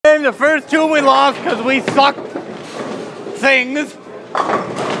the first two we lost because we sucked things.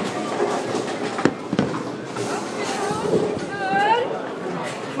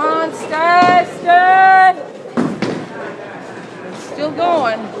 Come on, stay. It's still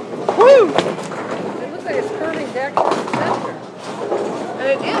going. Woo! It looks like it's curving back to the center. And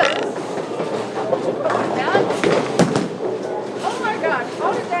it is. Down. Oh my gosh,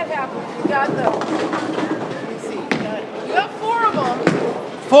 how did that happen? You got the... Let me see. You got four of them.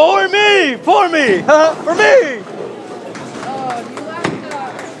 For me! For me! For me! Oh, you left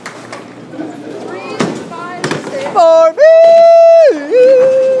 3, 5, 6. For me!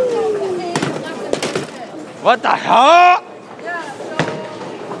 What the hell? Yeah, so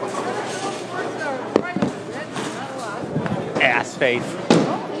Ass face.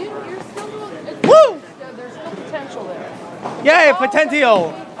 oh, you're still doing. Woo! There's still potential there. Yay,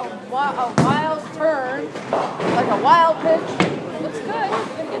 potential! A wild turn, like a wild pitch. Looks good. You're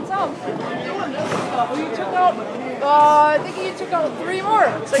gonna get some. You took out. I think you took out 3 more.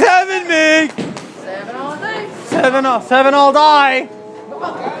 Like 7 me! 7 all day. 7 all die! All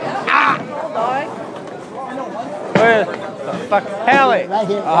die. Where the fuck? Haley! Right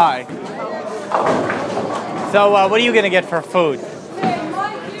here. Oh, hi. So, what are you gonna get for food?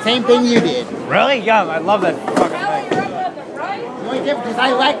 Same thing you did. Really? Yum, I love that fucking Allie, thing. you're up on the right. The only difference is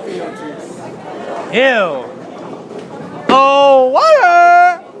I like field juice. Ew. Oh,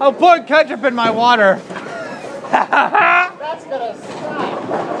 water! I'll put ketchup in my water. That's gonna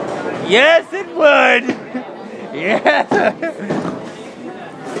stop. Yes, it would. Yes.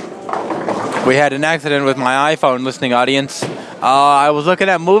 We had an accident with my iPhone, listening audience. I was looking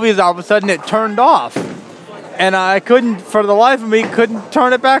at movies, all of a sudden it turned off. And I couldn't, for the life of me, couldn't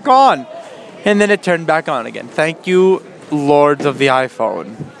turn it back on. And then it turned back on again. Thank you, lords of the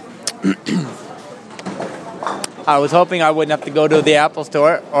iPhone. I was hoping I wouldn't have to go to the Apple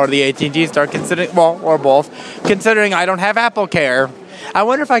store or the AT&T store, considering, well, or both, considering I don't have Apple Care. I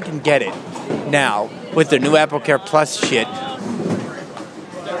wonder if I can get it now with the new Apple Care Plus shit.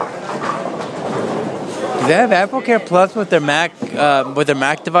 Do they have Apple Care Plus with their Mac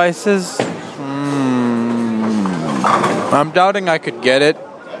devices? I'm doubting I could get it.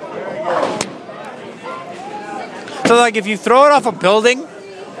 So, like, if you throw it off a building,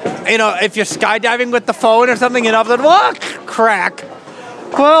 you know, if you're skydiving with the phone or something, and all of a sudden, crack.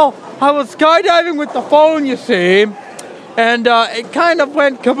 Well, I was skydiving with the phone, you see, and it kind of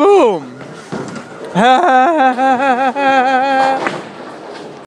went kaboom.